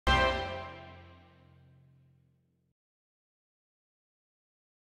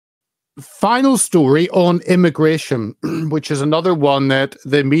Final story on immigration, which is another one that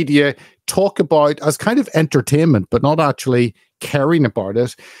the media talk about as kind of entertainment, but not actually caring about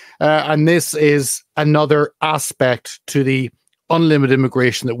it. And this is another aspect to the unlimited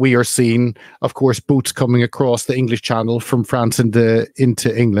immigration that we are seeing. Of course, boats coming across the English Channel from France into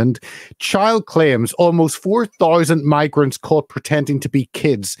England. Child claims almost 4,000 migrants caught pretending to be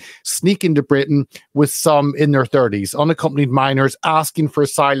kids sneak into Britain, with some in their 30s. Unaccompanied minors asking for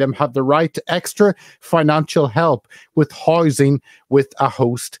asylum have the right to extra financial help with housing with a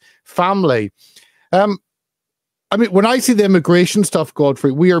host family. I mean, when I see the immigration stuff,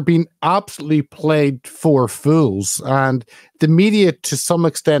 Godfrey, we are being absolutely played for fools. And the media, to some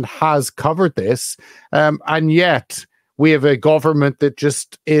extent, has covered this. And yet, we have a government that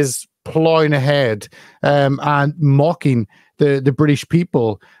just is plowing ahead and mocking the British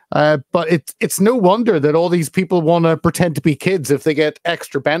people. But it's no wonder that all these people want to pretend to be kids if they get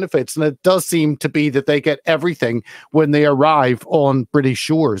extra benefits. And it does seem to be that they get everything when they arrive on British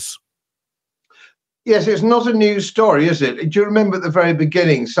shores. Yes, it's not a news story, is it? Do you remember at the very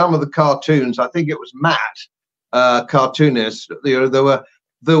beginning, some of the cartoons, I think it was Matt, cartoonist,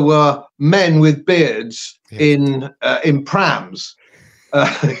 there were men with beards in prams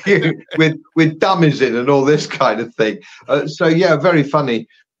with dummies in and all this kind of thing. So yeah, very funny,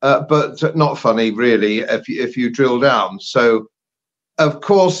 but not funny really if you drill down. So of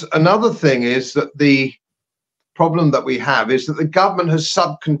course, another thing is that the problem that we have is that the government has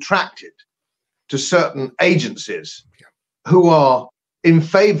subcontracted to certain agencies who are in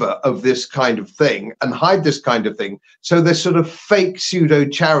favor of this kind of thing and hide this kind of thing. So they're sort of fake pseudo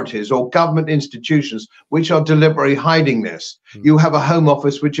charities or government institutions which are deliberately hiding this. You have a Home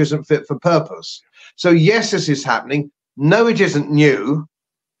Office which isn't fit for purpose. So yes, this is happening. No, it isn't new.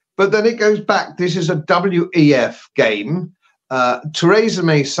 But then it goes back. This is a WEF game. Theresa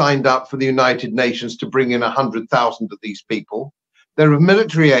May signed up for the United Nations to bring in 100,000 of these people. They're of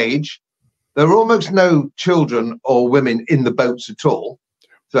military age. There are almost no children or women in the boats at all.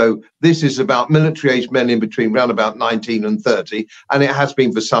 So this is about military-aged men in between around about 19 and 30, and it has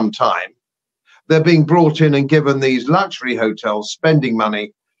been for some time. They're being brought in and given these luxury hotels, spending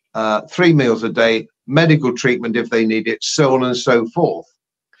money, 3 meals a day, medical treatment if they need it, so on and so forth.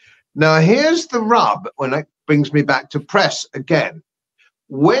 Now, here's the rub, when it brings me back to press again.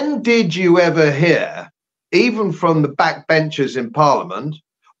 When did you ever hear, even from the backbenchers in Parliament,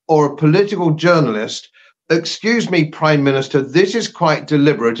 or a political journalist, excuse me, Prime Minister, this is quite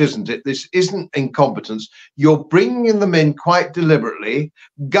deliberate, isn't it? This isn't incompetence. You're bringing them in quite deliberately.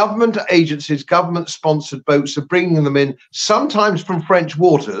 Government agencies, government-sponsored boats are bringing them in, sometimes from French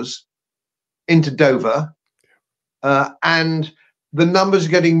waters, into Dover. And the numbers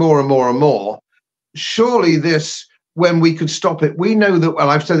are getting more and more and more. Surely this, when we could stop it, we know that,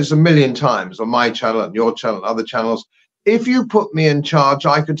 well, I've said this a million times on my channel and your channel and other channels, if you put me in charge,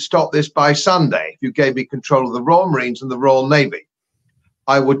 I could stop this by Sunday. If you gave me control of the Royal Marines and the Royal Navy,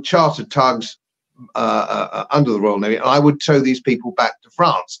 I would charter tugs under the Royal Navy, and I would tow these people back to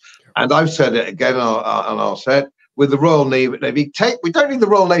France. And I've said it again, and I'll say it, with the Royal Navy, we don't need the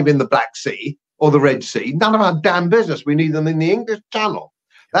Royal Navy in the Black Sea or the Red Sea. None of our damn business. We need them in the English Channel.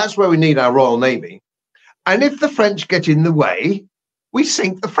 That's where we need our Royal Navy. And if the French get in the way, we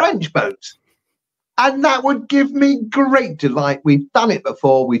sink the French boats. And that would give me great delight. We've done it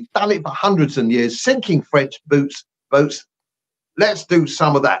before. We've done it for hundreds of years, sinking French boats. Let's do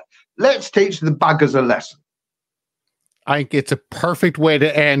some of that. Let's teach the buggers a lesson. I think it's a perfect way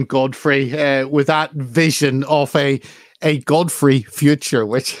to end, Godfrey, with that vision of a Godfrey future,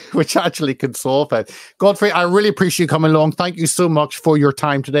 which actually can solve it. Godfrey, I really appreciate you coming along. Thank you so much for your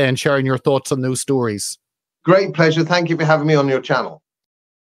time today and sharing your thoughts on those stories. Great pleasure. Thank you for having me on your channel.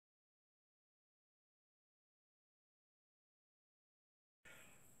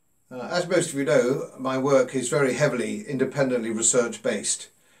 As most of you know, my work is very heavily independently research-based,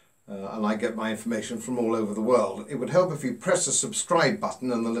 and I get my information from all over the world. It would help if you press the subscribe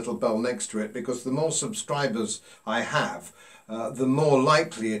button and the little bell next to it, because the more subscribers I have, the more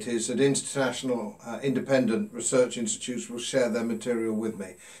likely it is that international independent research institutes will share their material with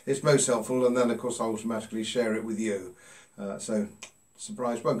me. It's most helpful, and then of course I automatically share it with you. So,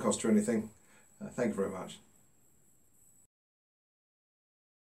 surprise, won't cost you anything. Thank you very much.